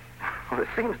 but well, it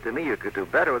seems to me you could do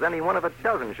better with any one of a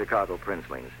dozen Chicago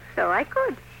princelings. So I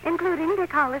could, including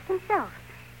Dick Hollis himself.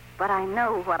 But I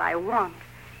know what I want.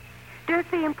 Dirk,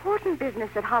 the important business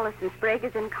at Hollis & Sprague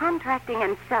is in contracting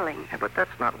and selling. Yeah, but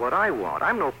that's not what I want.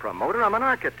 I'm no promoter. I'm an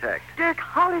architect. Dirk,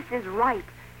 Hollis is ripe.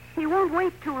 He won't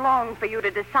wait too long for you to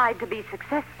decide to be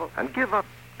successful. And give up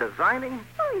designing?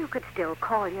 Oh, you could still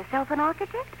call yourself an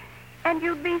architect, and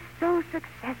you'd be so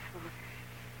successful.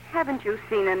 Haven't you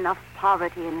seen enough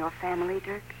poverty in your family,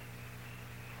 Dirk?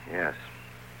 Yes.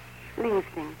 Leave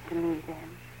things to me,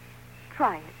 then.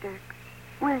 Try it, Dirk.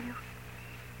 Will you?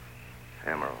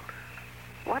 Emerald.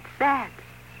 What's that?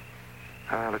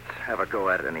 Let's have a go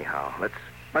at it anyhow.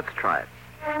 Let's try it.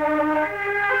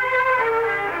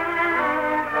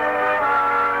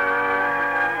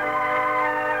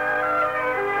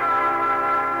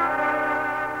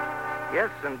 Yes,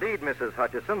 indeed, Mrs.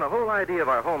 Hutchison. The whole idea of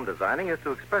our home designing is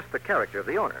to express the character of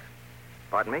the owner.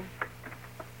 Pardon me?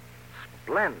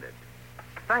 Splendid.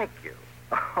 Thank you.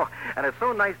 Oh, and it's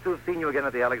so nice to have seen you again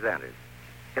at the Alexanders.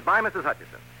 Goodbye, Mrs.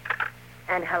 Hutchison.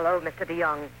 And hello, Mr.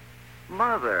 DeYoung.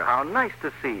 Mother, how nice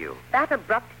to see you. That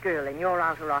abrupt girl in your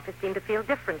outer office seemed to feel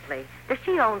differently. Does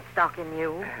she own stock in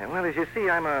you? Well, as you see,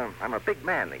 I'm a big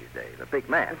man these days. A big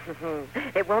man.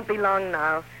 It won't be long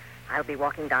now. I'll be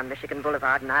walking down Michigan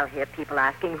Boulevard, and I'll hear people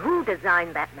asking who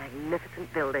designed that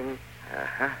magnificent building.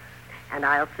 Uh-huh. And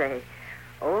I'll say,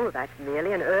 oh, that's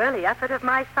merely an early effort of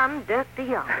my son, Dirk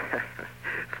DeYoung.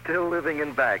 Still living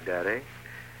in Baghdad, eh?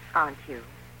 Aren't you?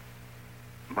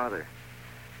 Mother,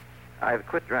 I've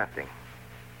quit drafting.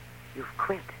 You've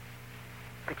quit?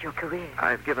 But your career?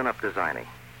 I've given up designing.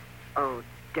 Oh,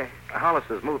 Dirk. Hollis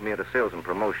has moved me into sales and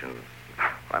promotion.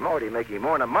 I'm already making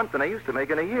more in a month than I used to make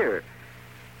in a year.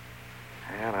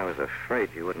 And I was afraid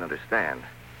you wouldn't understand.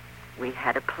 We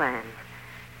had a plan.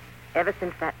 Ever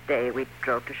since that day, we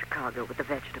drove to Chicago with the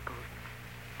vegetables.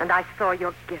 And I saw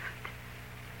your gift.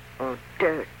 Oh,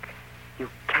 Dirk, you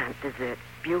can't desert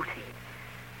beauty.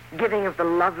 Giving of the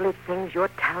lovely things you're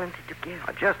talented to give.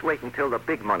 Just wait until the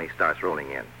big money starts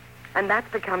rolling in. And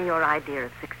that's become your idea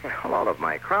of success. Well, all of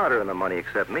my crowd are in the money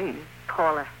except me.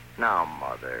 Paula. Now,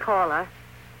 Mother. Paula.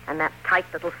 And that tight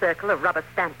little circle of rubber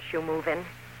stamps you move in.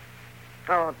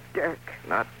 Oh, Dirk.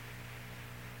 Not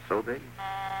so big?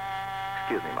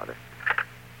 Excuse me, Mother.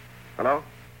 Hello?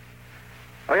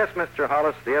 Oh, yes, Mr.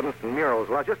 Hollis, the Evanston Murals.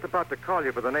 Well, I was just about to call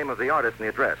you for the name of the artist and the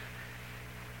address.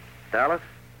 Dallas?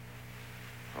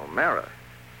 O'Mara.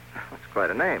 That's quite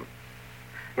a name.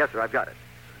 Yes, sir, I've got it.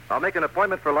 I'll make an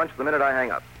appointment for lunch the minute I hang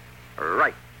up.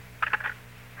 Right.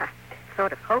 I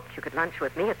sort of hoped you could lunch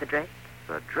with me at the Drake.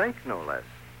 The Drake, no less.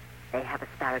 They have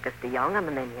asparagus DeYoung on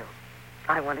the menu.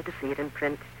 I wanted to see it in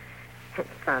print. It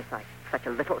sounds like such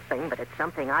a little thing, but it's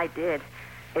something I did.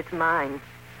 It's mine.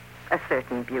 A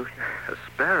certain beauty.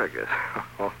 Asparagus?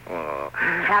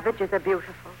 Cabbages are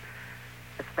beautiful.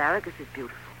 Asparagus is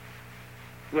beautiful.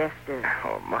 Yes, dear.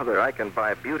 Oh, Mother, I can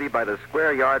buy beauty by the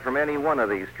square yard from any one of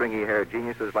these stringy-haired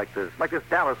geniuses like this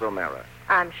Dallas O'Mara.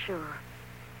 I'm sure.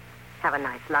 Have a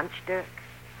nice lunch, Dirk.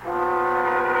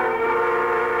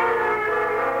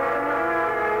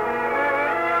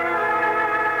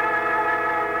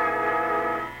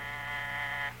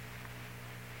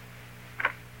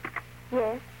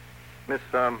 Yes? Miss,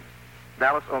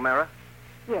 Dallas O'Mara?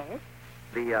 Yes?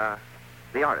 The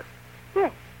artist.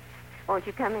 Yes. Won't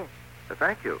you come in?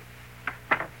 Thank you.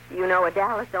 You know a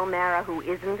Dallas O'Mara who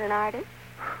isn't an artist?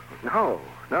 No.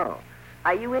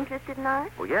 Are you interested in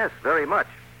art? Oh, yes, very much.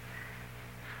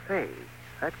 Say,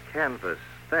 that canvas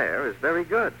there is very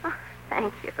good. Oh,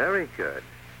 thank you. Very good.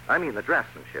 I mean the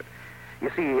draftsmanship. You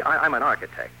see, I'm an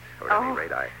architect. Or at any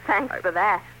rate, thanks for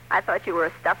that. I thought you were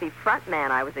a stuffy front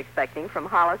man I was expecting from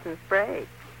Hollis & Sprague.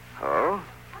 Oh?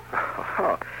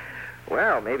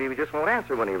 Well, maybe we just won't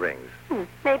answer when he rings.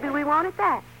 Maybe we won't at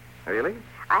that. Really?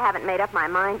 I haven't made up my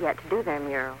mind yet to do their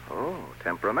mural. Oh,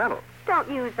 temperamental. Don't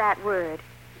use that word.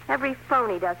 Every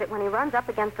phony does it when he runs up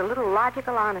against a little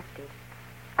logical honesty.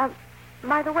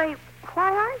 By the way,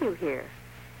 why are you here?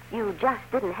 You just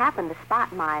didn't happen to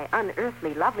spot my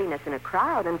unearthly loveliness in a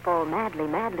crowd and fall madly,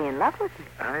 madly in love with me.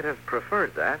 I'd have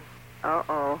preferred that.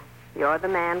 Uh-oh. You're the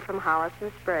man from Hollis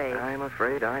and Sprague. I'm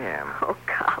afraid I am. Oh,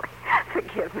 golly.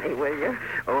 Forgive me, will you?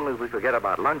 Only if we forget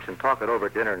about lunch and talk it over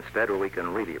at dinner instead, where we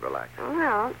can really relax.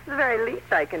 Well, it's the very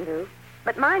least I can do.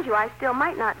 But mind you, I still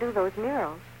might not do those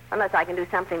murals, unless I can do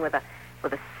something with a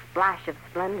splash of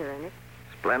splendor in it.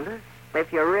 Splendor?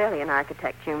 If you're really an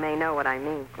architect, you may know what I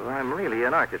mean. Well, I'm really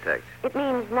an architect. It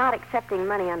means not accepting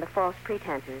money under false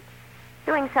pretenses.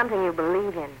 Doing something you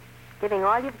believe in. Giving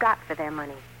all you've got for their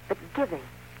money. But giving.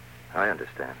 I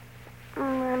understand.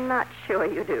 I'm not sure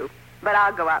you do. But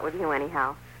I'll go out with you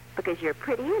anyhow. Because you're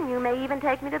pretty and you may even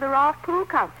take me to the Rolf Poole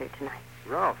concert tonight.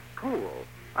 Rolf Poole?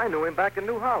 I knew him back in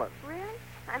New Holland. Really?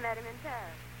 I met him in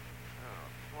Paris.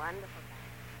 Oh, wonderful.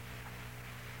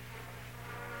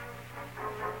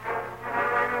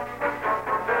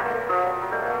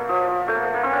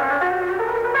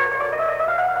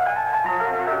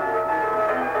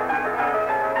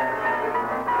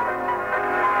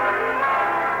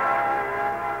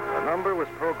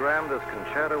 Programmed as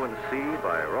Concerto in C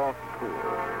by Rolf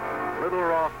Poole. Little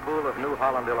Rolf Poole of New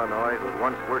Holland, Illinois, who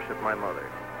once worshipped my mother.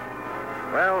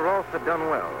 Well, Rolf had done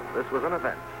well. This was an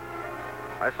event.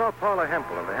 I saw Paula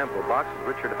Hempel in the Hempel box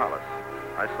with Richard Hollis.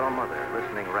 I saw Mother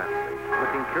listening raptly,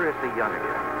 looking curiously young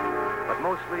again. But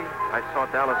mostly, I saw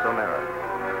Dallas O'Mara,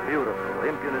 beautiful,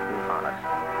 impudent, and honest.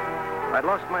 I'd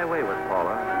lost my way with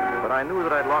Paula, but I knew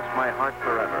that I'd lost my heart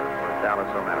forever with Dallas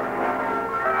O'Mara.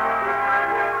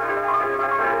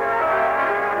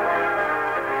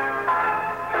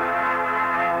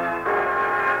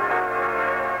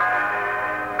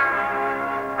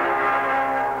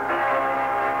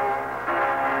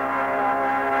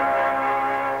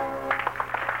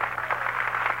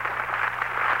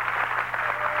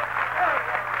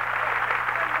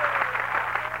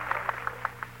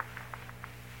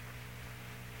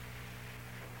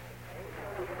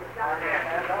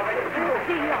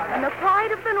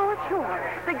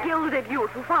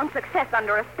 Who found success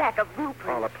under a stack of blueprints.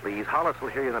 Paula, please. Hollis will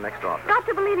hear you in the next office. Got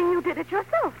to believing you did it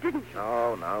yourself, didn't you?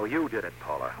 No, you did it,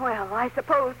 Paula. Well, I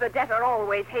suppose the debtor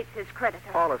always hates his creditor.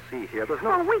 Paula, see here, there's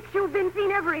no... For weeks you've been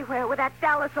seen everywhere with that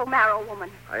Dallas O'Mara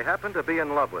woman. I happen to be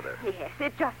in love with her. Yes,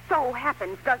 it just so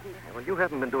happens, doesn't it? Well, you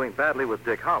haven't been doing badly with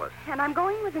Dick Hollis. And I'm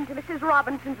going with him to Mrs.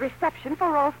 Robinson's reception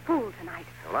for Rolf Poole tonight.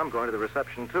 Well, I'm going to the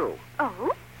reception, too.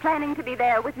 Oh? Planning to be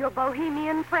there with your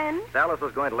bohemian friend? Dallas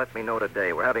is going to let me know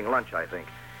today. We're having lunch, I think.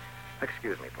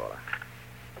 Excuse me, Paula.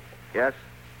 Yes?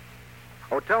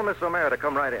 Oh, tell Miss O'Mara to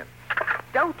come right in.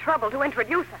 Don't trouble to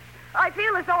introduce us. I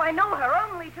feel as though I know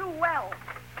her only too well.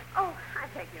 Oh, I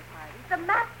beg your pardon. The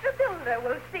master builder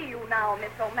will see you now,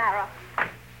 Miss O'Mara.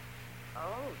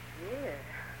 Oh, dear.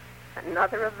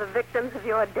 Another of the victims of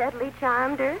your deadly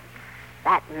charm, Dirk?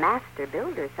 That master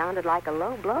builder sounded like a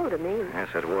low blow to me. Yes,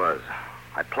 it was.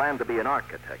 I planned to be an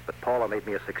architect, but Paula made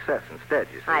me a success instead,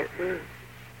 you see. I see.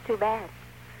 Too bad.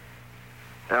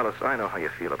 Dallas, I know how you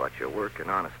feel about your work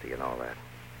and honesty and all that.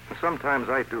 And sometimes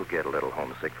I do get a little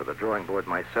homesick for the drawing board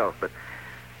myself, but,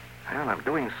 well, I'm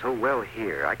doing so well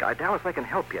here. Dallas, I can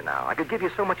help you now. I could give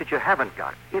you so much that you haven't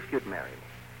got if you'd marry me.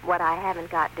 What I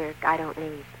haven't got, Dirk, I don't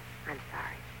need. I'm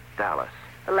sorry. Dallas.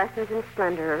 The lessons in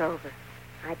splendor are over.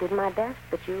 I did my best,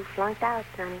 but you flunked out,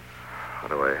 Sonny. What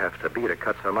do I have to be to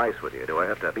cut some ice with you? Do I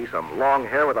have to be some long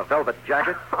hair with a velvet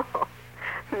jacket?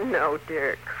 No,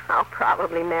 Dirk. I'll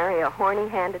probably marry a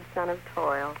horny-handed son of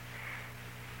toil.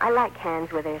 I like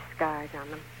hands with their scars on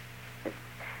them.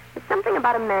 There's something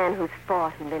about a man who's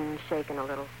fought and been shaken a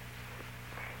little.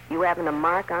 You haven't a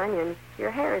mark on you, and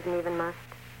your hair isn't even mussed.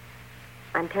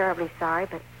 I'm terribly sorry,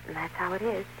 but that's how it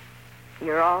is.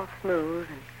 You're all smooth,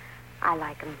 and I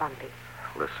like 'em bumpy.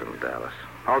 Listen, Dallas,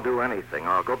 I'll do anything.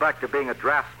 I'll go back to being a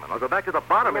draftsman. I'll go back to the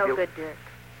bottom if you... No good, Dirk.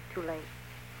 Too late.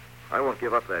 I won't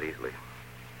give up that easily.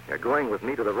 You're going with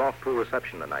me to the Rolf Poole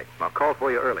reception tonight. I'll call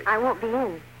for you early. I won't be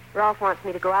in. Rolf wants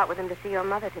me to go out with him to see your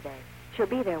mother today. She'll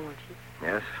be there, won't she?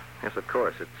 Yes, of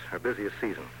course. It's her busiest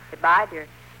season. Goodbye, Dirk.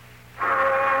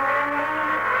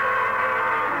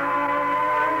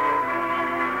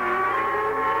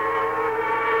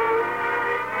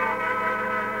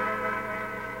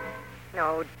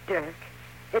 Oh, Dirk,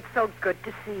 it's so good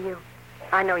to see you.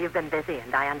 I know you've been busy,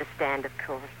 and I understand, of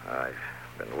course. I've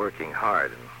been working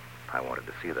hard, and I wanted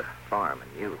to see the farm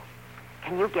and you.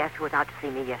 Can you guess who was out to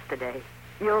see me yesterday?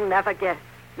 You'll never guess.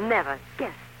 Never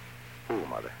guess. Who,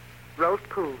 Mother? Rolf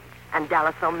Poole and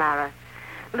Dallas O'Mara.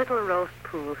 Little Rolf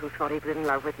Poole, who thought he was in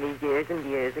love with me years and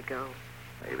years ago.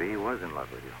 Maybe he was in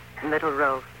love with you. Little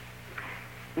Rose.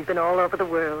 He's been all over the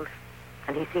world,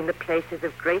 and he's seen the places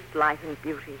of great light and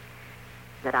beauty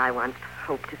that I once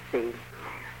hoped to see.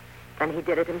 And he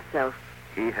did it himself.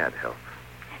 He had help.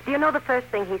 Do you know the first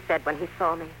thing he said when he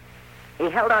saw me? He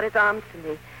held out his arms to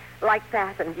me like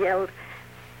that and yelled,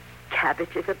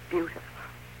 "Cabbages are beautiful.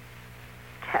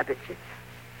 Cabbages."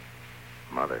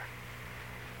 Mother,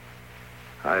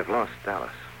 I've lost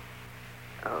Dallas.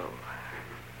 Oh,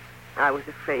 I was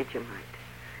afraid you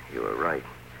might. You were right.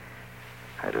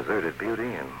 I deserted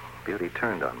Beauty, and Beauty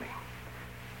turned on me.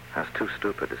 I was too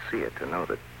stupid to see it, to know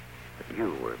that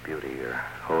you were Beauty, your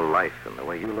whole life and the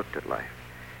way you looked at life.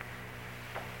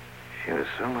 She was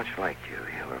so much like you.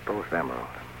 You were both emerald.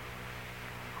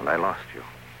 And I lost you.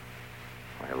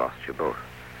 I lost you both.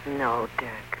 No,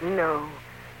 Dirk, no.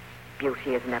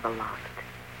 Beauty is never lost.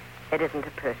 It isn't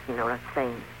a person or a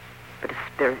thing, but a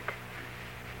spirit,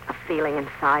 a feeling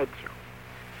inside you.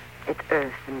 It's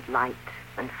earth and light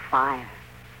and fire,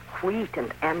 wheat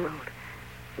and emerald,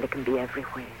 and it can be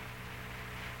everywhere.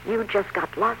 You just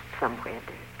got lost somewhere,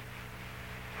 Dirk.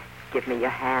 Give me your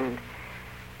hand.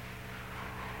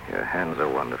 Your hands are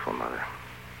wonderful, Mother.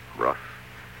 Rough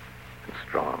and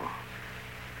strong.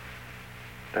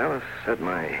 Dallas said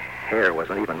my hair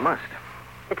wasn't even mussed.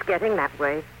 It's getting that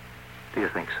way. Do you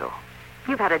think so?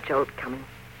 You've had a jolt coming,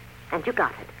 and you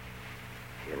got it.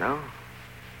 You know,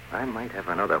 I might have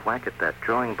another whack at that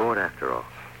drawing board after all.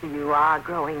 You are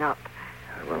growing up.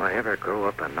 Will I ever grow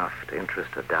up enough to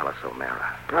interest a Dallas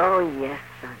O'Mara? Oh, yes,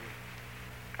 son.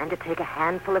 And to take a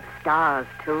handful of stars,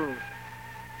 too.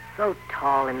 So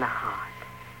tall in the heart.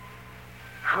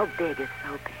 How big is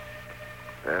so big?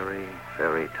 Very,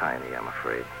 very tiny, I'm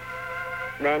afraid.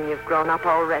 Then you've grown up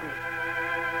already.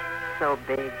 So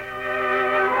big. In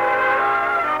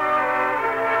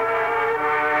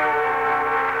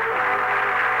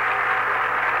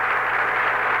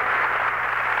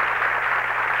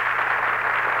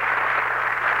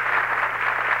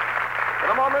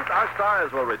a moment, our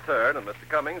stars will return, and Mr.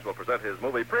 Cummings will present his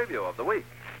movie preview of the week.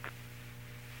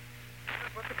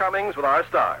 Mr. Cummings with our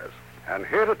stars. And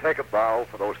here to take a bow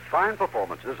for those fine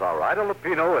performances are Ida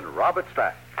Lupino and Robert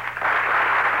Stack.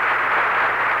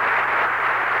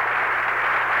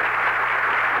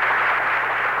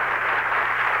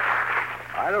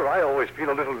 Ida, I always feel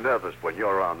a little nervous when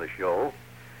you're on the show.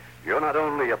 You're not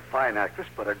only a fine actress,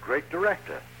 but a great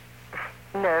director.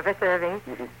 Nervous,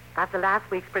 Irving. After last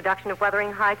week's production of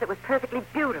Wuthering Heights, it was perfectly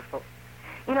beautiful.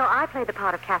 You know, I played the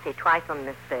part of Kathy twice on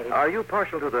this stage. Are you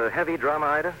partial to the heavy drama,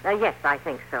 Ida? Yes, I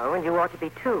think so, and you ought to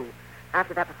be, too.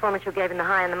 After that performance you gave in The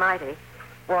High and the Mighty.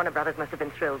 Warner Brothers must have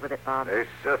been thrilled with it, Bob. They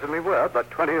certainly were,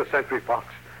 but 20th Century Fox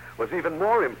was even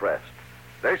more impressed.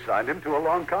 They signed him to a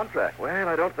long contract. Well,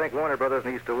 I don't think Warner Brothers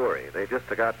needs to worry. They just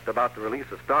got about to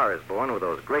release A Star is Born with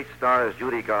those great stars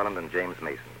Judy Garland and James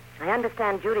Mason. I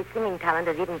understand Judy's singing talent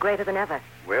is even greater than ever.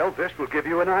 Well, this will give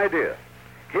you an idea.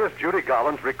 Here's Judy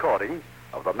Garland's recording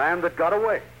of The Man That Got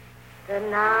Away. The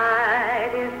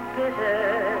night is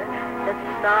bitter, the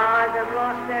stars have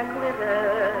lost their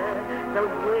glitter, the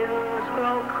winds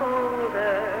grow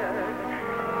colder,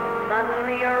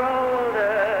 suddenly you're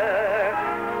older,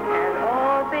 and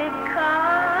all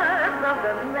because of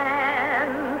the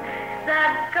man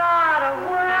that got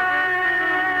away.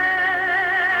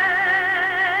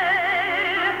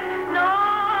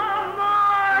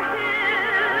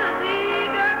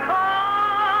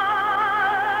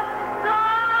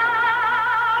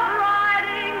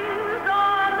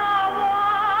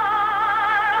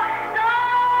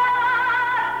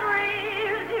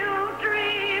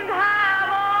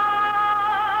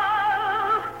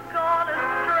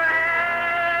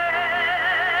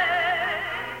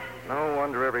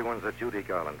 Everyone's a Judy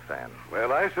Garland fan.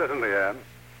 Well, I certainly am.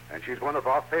 And she's one of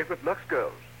our favorite Lux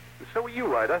girls. And so are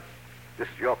you, Ida. This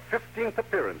is your 15th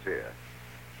appearance here.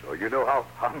 So you know how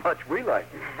much we like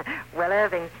you. Well,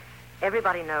 Irving,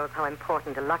 everybody knows how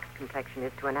important a Lux complexion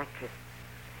is to an actress.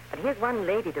 But here's one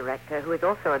lady director who is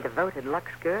also a devoted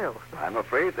Lux girl. I'm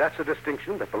afraid that's a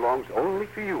distinction that belongs only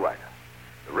to you, Ida.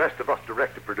 The rest of us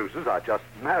director-producers are just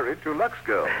married to Lux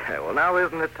girls. Well, now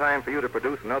isn't it time for you to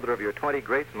produce another of your 20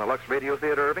 greats in the Lux Radio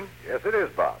Theater, Irving? Yes, it is,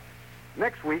 Bob.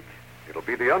 Next week, it'll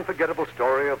be the unforgettable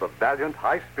story of the valiant,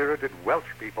 high-spirited Welsh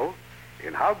people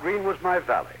in How Green Was My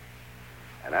Valley.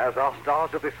 And as our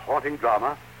stars of this haunting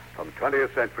drama from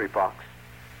 20th Century Fox,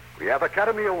 we have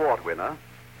Academy Award winner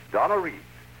Donna Reed,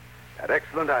 that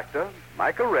excellent actor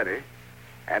Michael Rennie,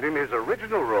 and in his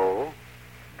original role,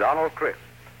 Donald Crisp.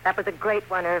 That was a great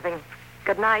one, Irving.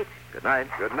 Good night. Good night.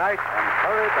 Good night, and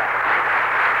hurry back.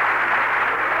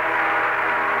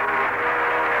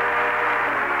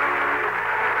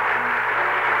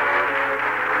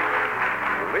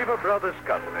 Brothers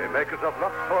Company, makers of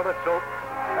Lux Toilet Soap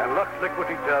and Lux Liquid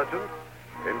Detergent,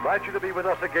 invite you to be with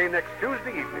us again next Tuesday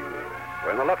evening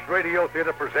when the Lux Radio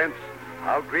Theater presents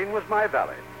How Green Was My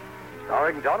Valley,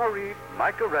 starring Donna Reed,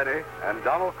 Micah Rennie, and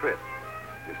Donald Crisp.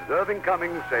 This is Irving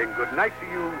Cummings saying good night to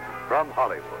you from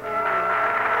Hollywood.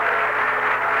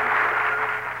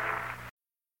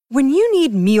 When you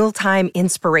need mealtime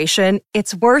inspiration,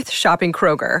 it's worth shopping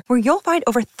Kroger, where you'll find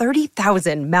over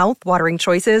 30,000 mouth-watering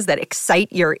choices that excite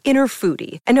your inner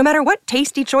foodie. And no matter what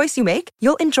tasty choice you make,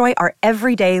 you'll enjoy our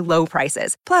everyday low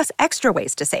prices, plus extra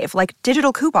ways to save, like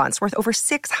digital coupons worth over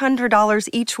 $600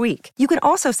 each week. You can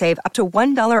also save up to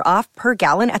 $1 off per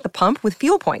gallon at the pump with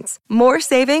fuel points. More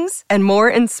savings and more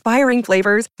inspiring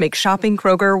flavors make shopping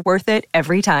Kroger worth it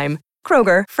every time.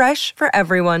 Kroger, fresh for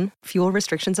everyone. Fuel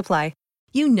restrictions apply.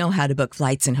 You know how to book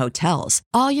flights and hotels.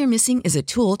 All you're missing is a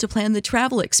tool to plan the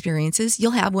travel experiences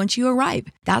you'll have once you arrive.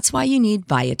 That's why you need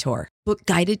Viator. Book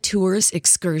guided tours,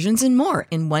 excursions, and more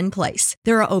in one place.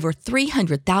 There are over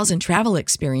 300,000 travel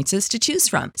experiences to choose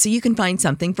from, so you can find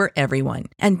something for everyone.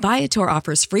 And Viator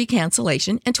offers free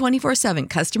cancellation and 24/7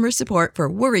 customer support for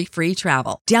worry-free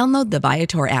travel. Download the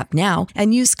Viator app now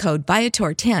and use code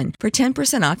Viator10 for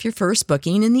 10% off your first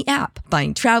booking in the app.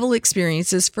 Find travel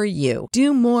experiences for you.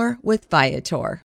 Do more with Viator.